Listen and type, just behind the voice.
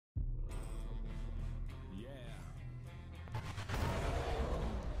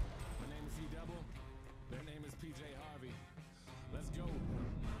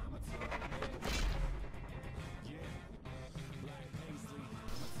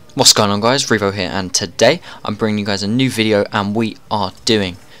What's going on, guys? Revo here, and today I'm bringing you guys a new video, and we are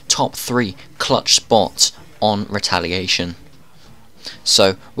doing top 3 clutch spots on Retaliation.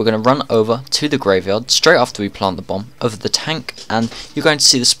 So we're going to run over to the graveyard straight after we plant the bomb over the tank, and you're going to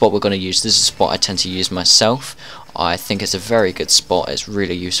see the spot we're going to use. This is a spot I tend to use myself. I think it's a very good spot. It's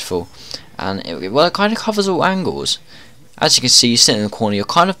really useful, and it kind of covers all angles. As you can see, you sit in the corner, you're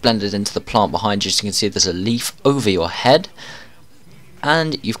kind of blended into the plant behind you, so you can see there's a leaf over your head.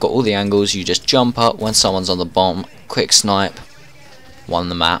 And you've got all the angles. You just jump up when someone's on the bomb, quick snipe, won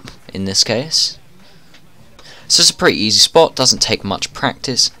the map in this case. So it's a pretty easy spot, doesn't take much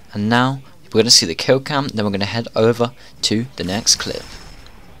practice. And now we're going to see the kill cam, then we're going to head over to the next clip.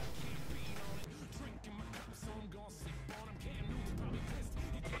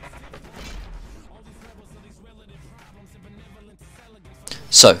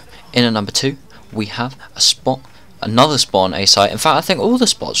 So in a number 2 we have a spot. Another spot on A site. In fact, I think all the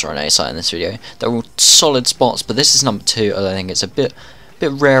spots are on A site in this video. They're all solid spots, but this is number 2. I think it's a bit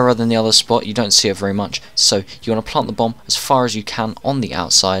rarer than the other spot. You don't see it very much. So you want to plant the bomb as far as you can on the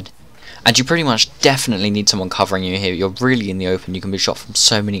outside, and you pretty much definitely need someone covering you here. You're really in the open. You can be shot from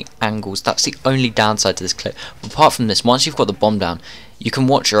so many angles. That's the only downside to this clip. But apart from this, once you've got the bomb down, you can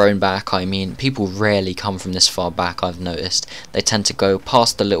watch your own back. I mean, people rarely come from this far back, I've noticed. They tend to go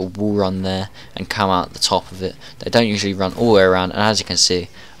past the little wall run there and come out the top of it. They don't usually run all the way around, and as you can see,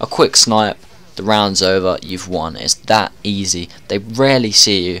 a quick snipe, the round's over, you've won. It's that easy. They rarely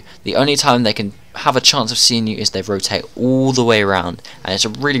see you. The only time they can have a chance of seeing you is they rotate all the way around, and it's a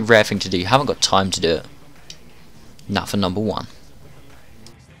really rare thing to do. You haven't got time to do it. Now for number 1.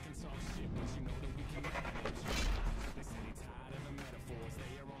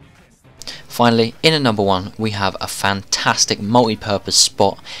 Finally, in a number 1, we have a fantastic multi-purpose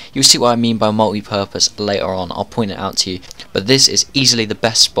spot. You'll see what I mean by multi-purpose later on. I'll point it out to you. But this is easily the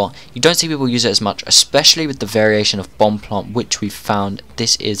best spot. You don't see people use it as much, especially with the variation of bomb plant which we've found.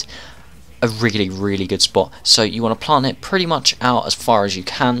 This is a really good spot. So you want to plant it pretty much out as far as you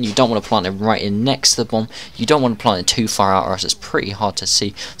can. You don't want to plant it right in next to the bomb. You don't want to plant it too far out, or else it's pretty hard to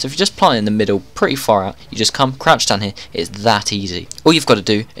see. So if you just plant it in the middle, pretty far out, you just come, crouch down here. It's that easy. All you've got to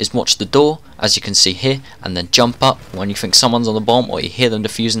do is watch the door, as you can see here, and then jump up when you think someone's on the bomb or you hear them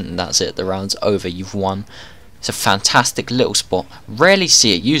defusing, and that's it. The round's over. You've won. It's a fantastic little spot. Rarely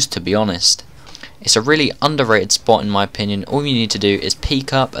see it used, to be honest. It's a really underrated spot in my opinion. All you need to do is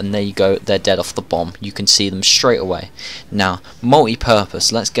peek up, and there you go, they're dead off the bomb. You can see them straight away. Now,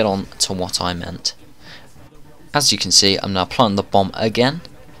 multi-purpose, let's get on to what I meant. As you can see, I'm now planting the bomb again.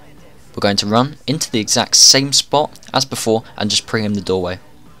 We're going to run into the exact same spot as before and just preempt the doorway.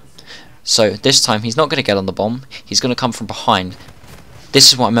 So this time he's not going to get on the bomb, he's going to come from behind.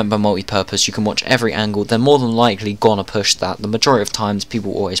 This is what I meant by multi-purpose. You can watch every angle. They're more than likely gonna push that. The majority of times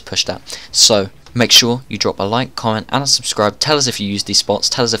people always push that. So make sure you drop a like, comment and a subscribe. Tell us if you use these spots.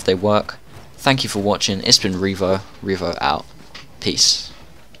 Tell us if they work. Thank you for watching. It's been Revo. Revo out. Peace.